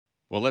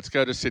Well, let's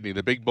go to Sydney.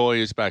 The big boy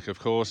is back, of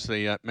course,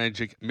 the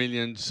Magic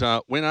Millions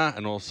winner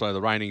and also the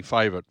reigning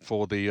favourite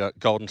for the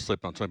Golden Slip.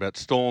 I'm talking about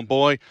Storm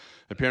Boy,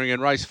 appearing in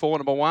race 4,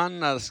 number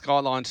 1, the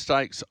Skyline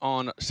Stakes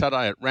on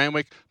Saturday at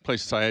Randwick.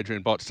 Pleased to say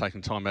Adrian Bott's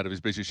taken time out of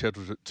his busy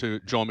schedule to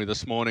join me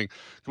this morning.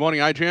 Good morning,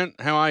 Adrian.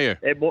 How are you?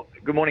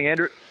 Good morning,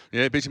 Andrew.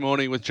 Yeah, busy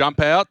morning with jump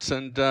outs.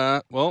 And,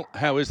 well,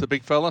 how is the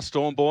big fella,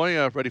 Storm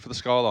Boy, ready for the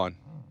Skyline?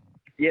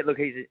 Yeah, look,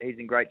 he's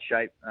in great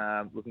shape.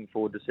 Looking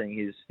forward to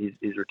seeing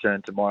his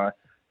return tomorrow.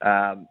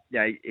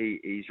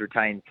 He's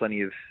retained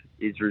plenty of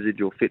his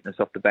residual fitness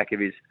off the back of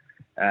his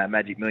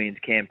Magic Millions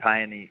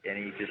campaign, and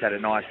he just had a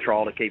nice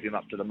trial to keep him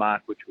up to the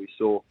mark, which we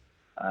saw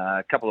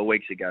a couple of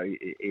weeks ago.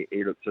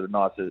 He looked sort of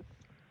nice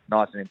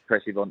and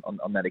impressive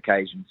on that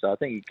occasion. So I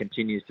think he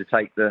continues to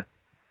take the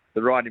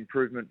right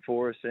improvement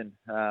for us, and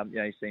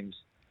he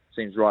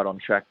seems right on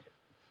track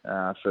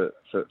for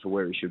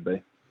where he should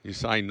be. You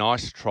say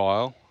nice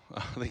trial. I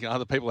think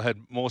other people had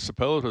more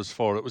superlatives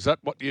for it. Was that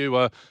what you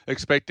were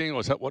expecting, or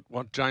was that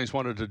what James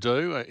wanted to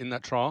do in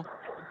that trial?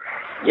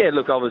 Yeah,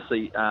 look,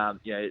 obviously,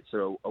 it's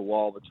sort of a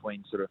while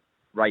between sort of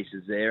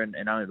races there, and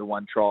only the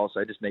one trial, so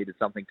I just needed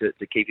something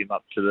to keep him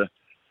up to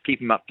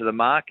the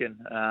mark, and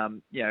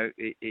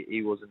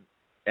he wasn't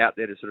out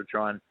there to sort of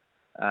try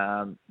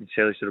and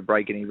necessarily sort of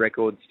break any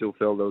records. Still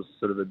felt there was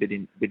sort of a bit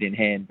in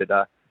hand, but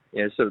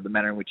sort of the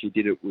manner in which he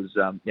did it was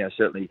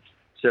certainly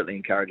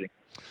encouraging.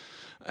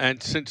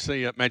 And since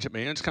the Magic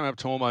Millions come up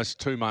to almost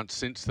 2 months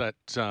since that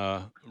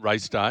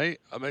race day,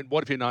 I mean,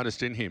 what have you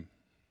noticed in him?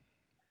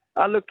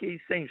 Look, he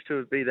seems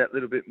to be that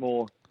little bit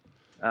more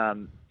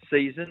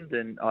seasoned,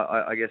 and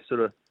I guess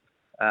sort of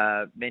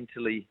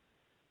mentally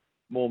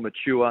more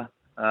mature.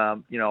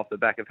 Off the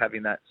back of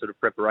having that sort of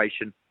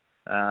preparation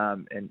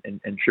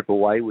and trip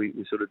away, we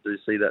sort of do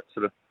see that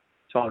sort of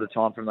time to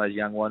time from those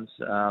young ones.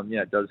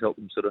 It does help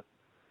them sort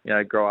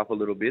of grow up a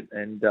little bit,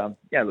 and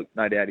look,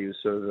 no doubt he was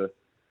sort of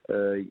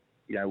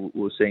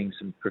we're seeing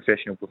some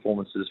professional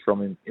performances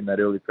from him in that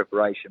early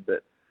preparation,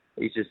 but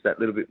he's just that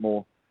little bit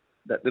more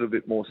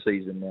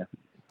seasoned now.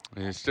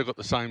 He's still got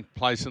the same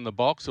place in the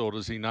box, or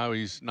does he know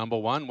he's number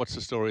one? What's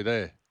the story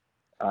there?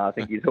 I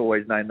think he's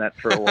always known that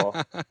for a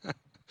while.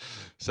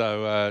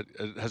 So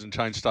it hasn't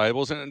changed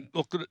stables. And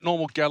look,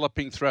 normal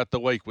galloping throughout the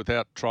week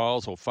without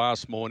trials or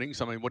fast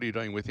mornings. I mean, what are you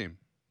doing with him?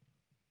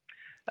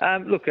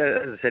 Look,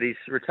 as I said, he's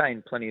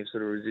retained plenty of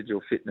sort of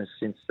residual fitness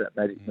since that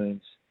Magic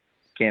Millions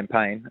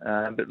campaign.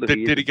 But look,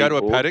 did he go to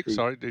a paddock?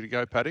 Sorry, did he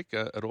go paddock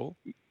at all?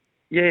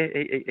 Yeah,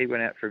 he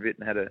went out for a bit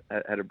and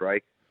had a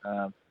break.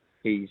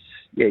 He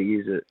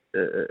is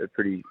a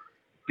pretty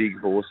big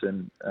horse,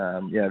 and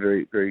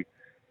very very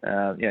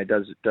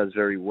does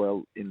very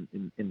well in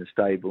the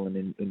stable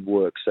and in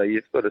work. So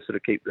you've got to sort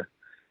of keep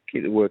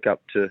the work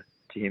up to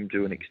him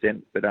to an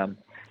extent. But as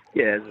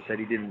I said,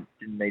 he didn't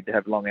need to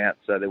have long out,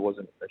 so there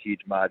wasn't a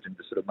huge margin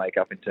to sort of make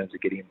up in terms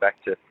of getting him back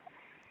to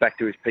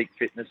his peak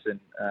fitness, and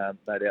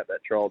no doubt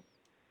that trial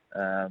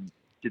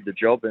did the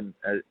job, and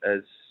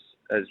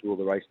as will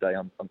the race day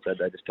on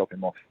Saturday, just top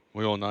him off.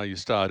 We all know you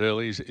start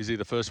early. Is he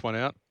the first one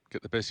out?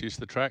 Get the best use of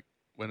the track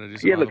when it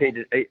is available? Look,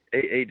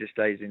 he just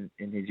stays in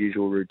his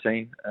usual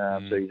routine,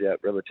 so he's out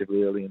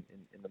relatively early in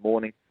the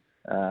morning,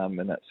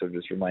 and that sort of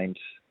just remains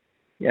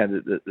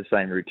the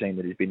same routine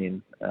that he's been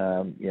in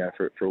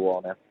for a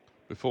while now.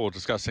 Before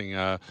discussing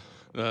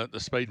the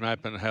speed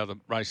map and how the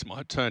race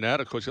might turn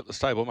out, of course, you've got the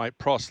stablemate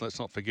Pross. Let's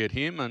not forget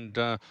him.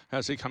 And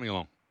how's he coming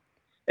along?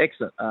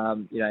 Excellent.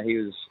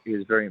 He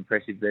was very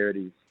impressive there at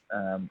his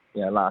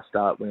last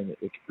start winning at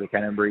the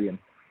Canterbury, and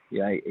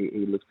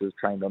he looks to have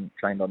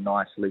trained on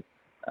nicely.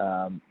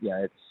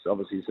 It's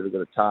obviously sort of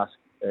got a task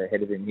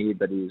ahead of him here,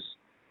 but he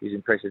was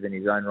impressive in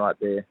his own right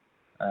there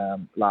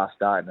last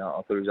start, and I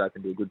thought he was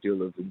open to a good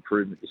deal of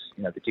improvement,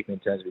 particularly in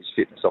terms of his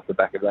fitness off the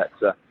back of that.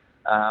 So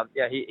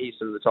he's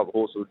sort of the type of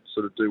horse who would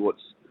sort of do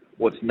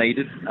what's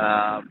needed, and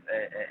I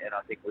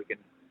think we can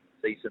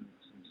see some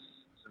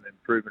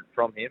improvement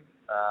from him,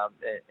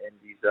 and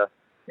he's a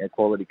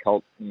quality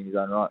colt in his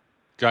own right.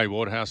 Gai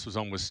Waterhouse was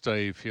on with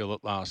Steve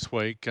Hewlett last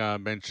week,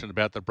 mentioned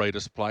about the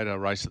Breeders' Plate, a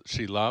race that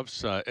she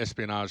loves.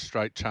 Espionage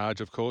Straight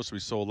Charge, of course, we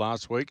saw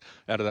last week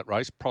out of that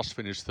race. Pross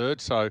finished third,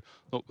 so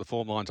look, the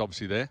form line's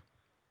obviously there.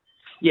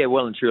 Yeah,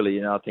 well and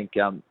truly, I think,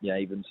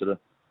 even sort of,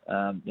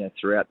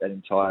 throughout that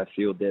entire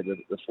field there,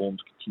 the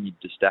forms continued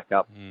to stack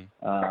up.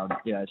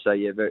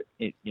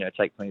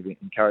 Take plenty of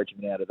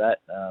encouragement out of that.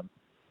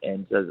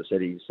 And as I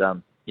said, he's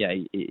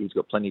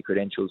got plenty of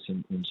credentials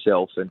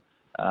himself, and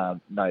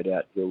no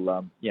doubt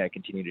he'll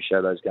continue to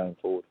show those going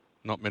forward.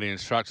 Not many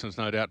instructions,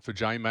 no doubt, for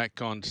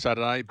J-Mac on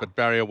Saturday, but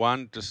barrier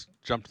one, just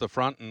jump to the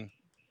front and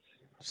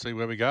see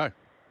where we go.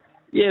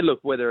 Yeah, look,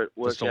 whether it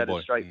works out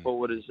as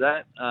straightforward as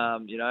that,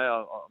 I'm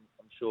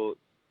sure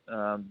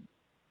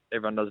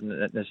everyone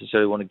doesn't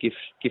necessarily want to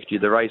gift you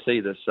the race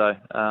either. So,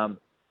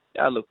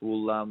 look,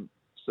 we'll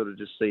sort of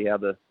just see how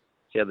the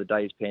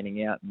day's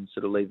panning out, and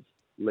sort of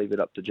leave it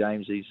up to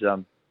James. He's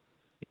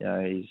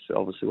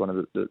obviously one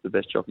of the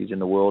best jockeys in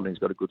the world, and he's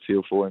got a good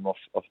feel for him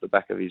off the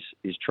back of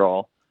his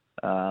trial.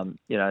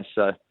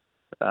 So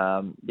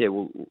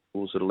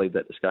we'll sort of leave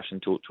that discussion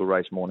till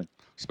race morning.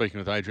 Speaking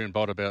with Adrian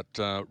Bott about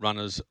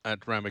runners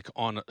at Randwick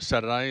on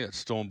Saturday,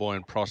 it's Stormboy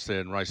and Pross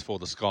there in race 4,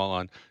 the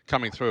Skyline,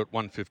 coming through at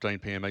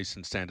 1:15 p.m.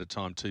 Eastern Standard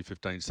Time,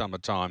 2:15 summer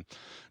time.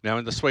 Now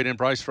in the Sweet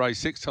Embrace race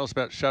 6, tell us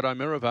about Shadow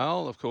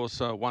Miraval, of course,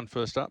 won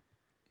first up.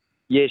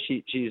 Yeah,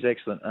 she's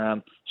excellent.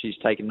 She's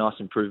taken nice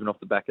improvement off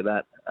the back of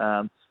that.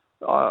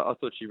 I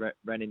thought she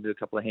ran into a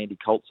couple of handy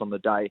colts on the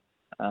day.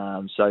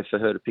 So for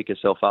her to pick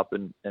herself up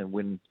and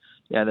win,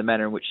 the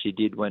manner in which she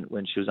did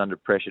when she was under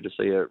pressure, to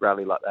see her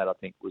rally like that, I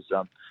think was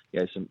some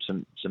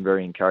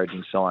very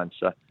encouraging signs.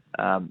 So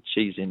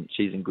she's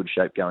in good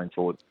shape going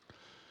forward.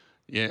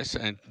 Yes,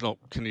 and look,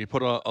 can you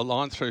put a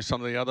line through some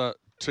of the other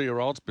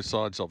 2-year-olds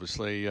besides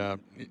obviously your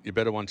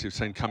better ones you've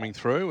seen coming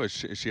through?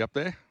 Is she up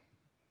there?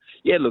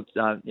 Yeah, look,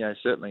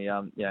 certainly,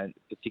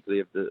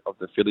 particularly of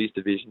the fillies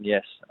division,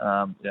 yes.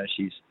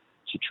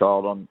 She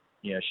trialled on,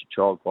 she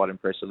trialled quite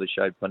impressively,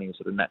 showed plenty of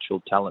sort of natural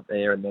talent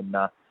there, and then,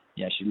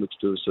 she looks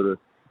to have sort of,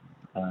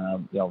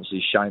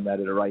 obviously shown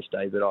that at a race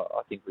day, but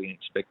I think we can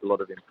expect a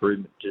lot of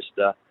improvement just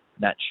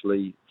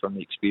naturally from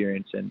the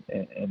experience and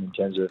in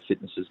terms of her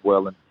fitness as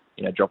well, and,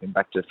 dropping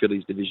back to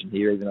fillies division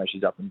here, even though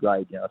she's up in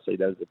grade, I see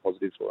that as a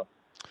positive for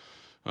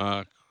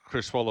her.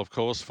 Chris Wall, of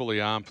course,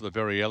 fully armed for the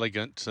Very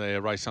Elegant,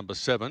 race number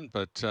 7,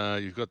 but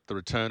you've got the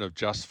return of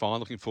Just Fine.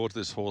 Looking forward to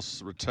this horse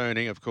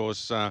returning. Of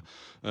course,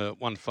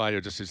 one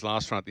failure, just his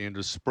last run at the end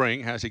of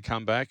spring. How's he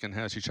come back and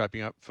how's he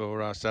shaping up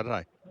for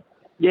Saturday?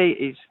 Yeah,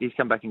 he's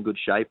come back in good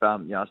shape.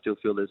 I still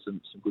feel there's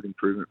some good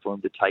improvement for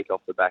him to take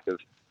off the back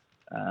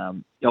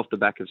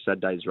of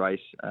Saturday's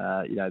race.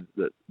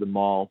 The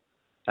mile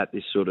at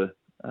this sort of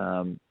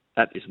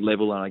at this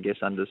level, and I guess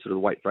under sort of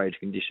weight for age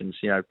conditions,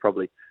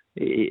 probably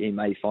he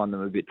may find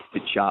them a bit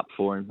sharp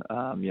for him.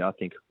 I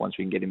think once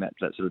we can get him out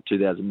to that sort of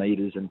 2,000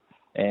 metres, and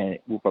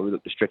we'll probably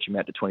look to stretch him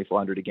out to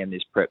 2,400 again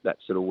this prep. That's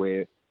sort of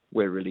where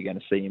we're really going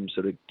to see him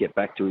sort of get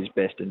back to his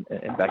best and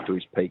back to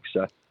his peak.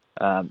 So,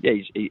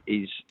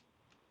 he's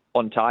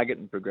on target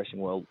and progressing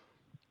well.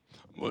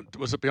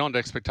 Was it beyond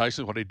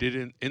expectations what he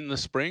did in the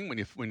spring when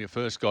you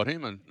first got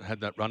him and had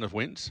that run of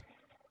wins?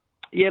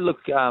 Yeah, look,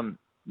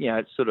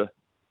 it's sort of,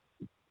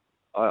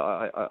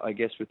 I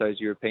guess with those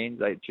Europeans,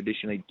 they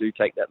traditionally do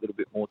take that little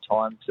bit more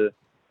time to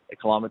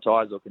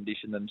acclimatise or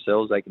condition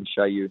themselves. They can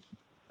show you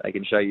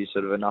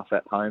sort of enough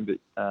at home, but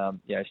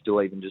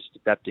still even just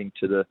adapting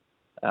to the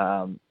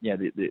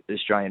the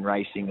Australian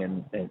racing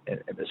and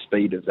the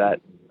speed of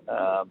that,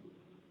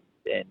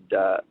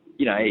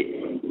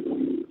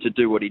 to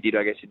do what he did,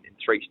 I guess in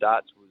 3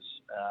 starts was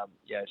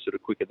sort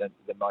of quicker than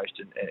most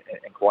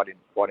and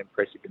quite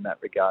impressive in that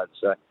regard.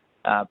 So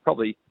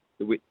probably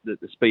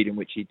the speed in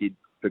which he did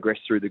progress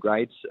through the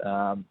grades,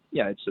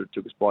 it sort of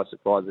took us by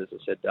surprise. As I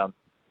said,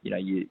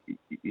 you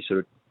sort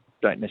of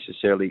don't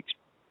necessarily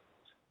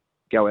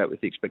go out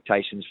with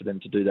expectations for them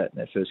to do that in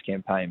their first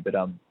campaign, but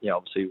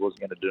obviously he wasn't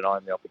going to deny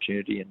him the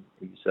opportunity, and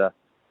he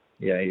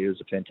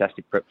was a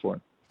fantastic prep for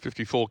him.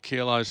 54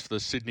 kilos for the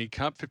Sydney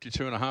Cup,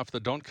 52.5 for the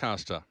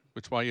Doncaster.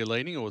 Which way are you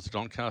leaning, or was the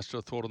Doncaster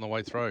a thought on the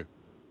way through?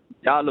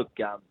 Look,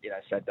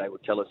 Saturday will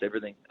tell us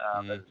everything.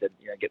 As I said,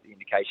 get the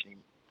indication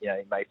he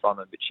may find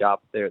them a bit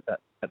sharp there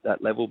at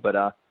that level, but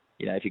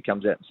if he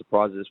comes out and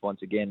surprises us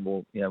once again,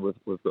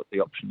 we've got the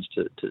options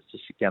to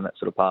stick down that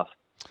sort of path.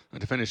 And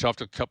to finish off,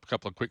 a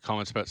couple of quick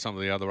comments about some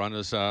of the other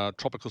runners.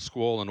 Tropical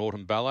Squall and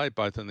Autumn Ballet,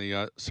 both in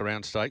the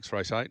Surround Stakes,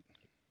 race 8.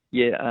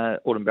 Yeah,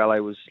 Autumn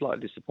Ballet was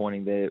slightly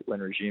disappointing there when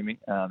resuming.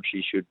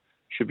 She should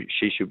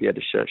be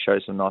able to show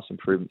some nice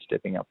improvement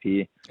stepping up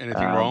here.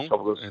 Anything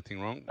wrong? Anything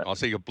wrong? I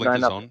see your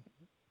blinkers on.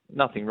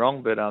 Nothing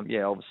wrong, but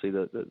obviously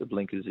the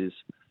blinkers is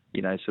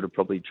sort of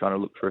probably trying to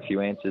look for a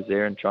few answers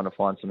there and trying to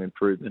find some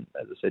improvement.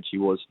 As I said, she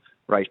was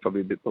raced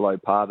probably a bit below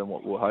par than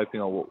what we're hoping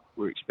or what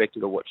we're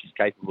expected or what she's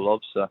capable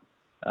of. So,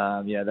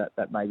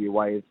 that may be a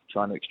way of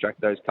trying to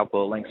extract those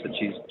couple of lengths that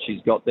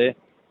she's got there.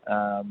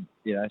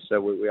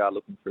 So we are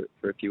looking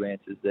for a few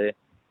answers there.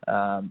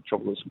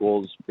 Tropical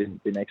Squall's been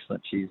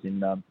excellent. She's in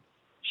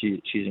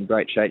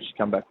great shape. She's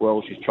come back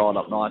well. She's trialled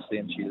up nicely,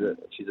 and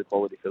she's a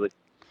quality filly.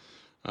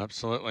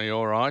 Absolutely,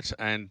 all right.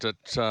 And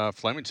at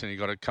Flemington, you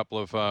got a couple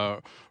of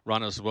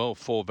runners as well.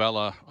 For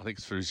Valor, I think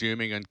it's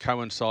resuming and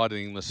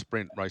coinciding the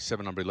sprint, race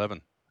 7, number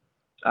 11.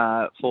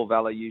 For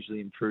Valor usually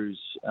improves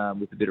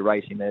with a bit of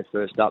racing there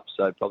first up,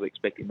 so probably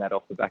expecting that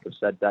off the back of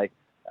Saturday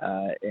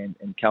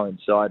and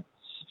coincide.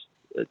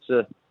 It's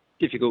a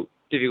difficult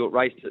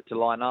race to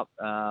line up.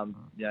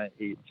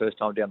 He first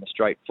time down the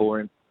straight for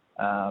him,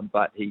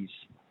 but he's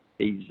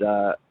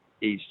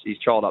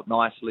trialled up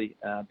nicely.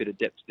 A bit of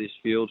depth to this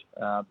field,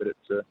 but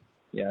it's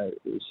it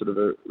was sort of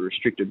a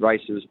restricted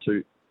race. It was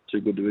too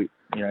good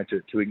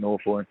to ignore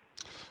for him.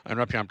 And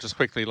wrapping up just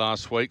quickly,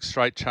 last week,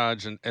 Straight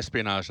Charge and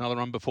Espionage. Another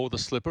run before the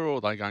Slipper, or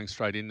are they going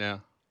straight in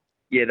now?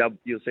 Yeah,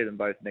 you'll see them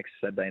both next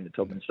Saturday in the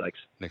Todman Stakes.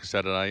 Next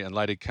Saturday, and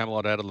Lady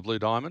Camelot out of the Blue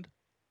Diamond.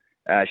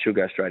 She'll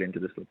go straight into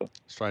the Slipper.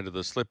 Straight to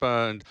the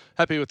Slipper, and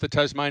happy with the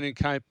Tasmanian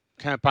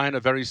campaign. A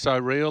Very So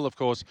Real, of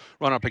course,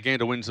 run up again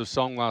to Winds of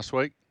Song last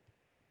week.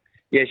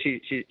 Yeah,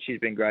 she's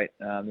been great.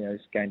 She's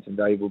gained some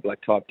valuable black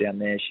type down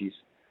there. She's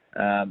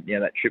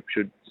that trip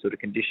should sort of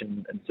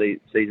condition and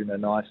season her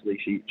nicely.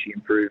 She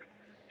improved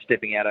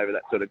stepping out over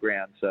that sort of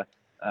ground. So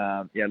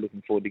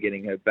looking forward to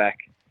getting her back.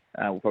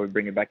 We'll probably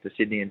bring her back to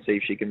Sydney and see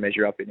if she can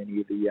measure up in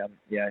any of the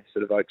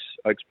sort of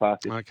Oaks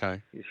Park.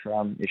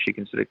 If she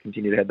can sort of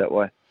continue to head that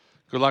way.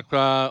 Good luck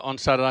on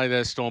Saturday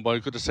there,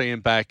 Stormboy. Good to see him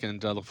back,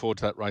 and look forward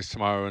to that race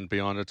tomorrow and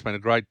beyond. It's been a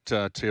great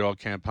 2-year-old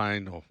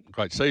campaign, or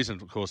great season,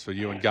 of course, for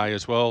you and Gay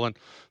as well, and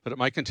that it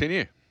may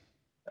continue.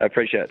 I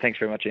appreciate it. Thanks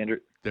very much, Andrew.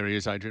 There he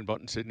is, Adrian Bott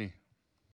in Sydney.